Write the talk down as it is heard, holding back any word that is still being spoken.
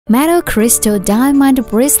Metal crystal diamond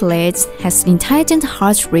bracelets has intelligent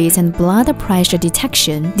heart rate and blood pressure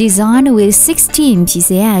detection. Designed with 16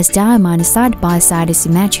 PCS diamonds side-by-side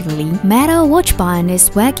symmetrically, metal watch band is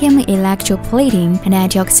vacuum electroplating and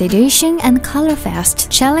antioxidation and color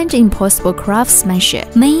fast. Challenge impossible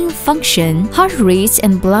craftsmanship. Main function: heart rate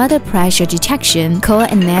and blood pressure detection, call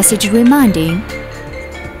and message reminding.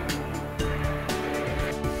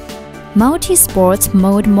 Multi-sport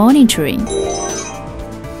mode monitoring.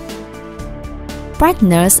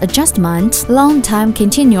 Brightness adjustment, long-time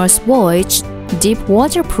continuous voyage, deep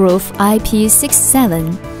waterproof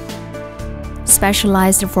IP67.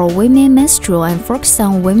 Specialized for women menstrual and focus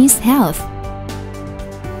on women's health.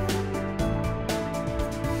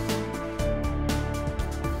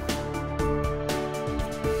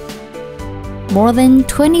 More than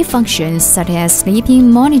 20 functions such as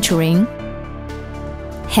sleeping monitoring,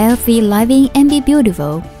 healthy living and be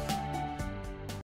beautiful.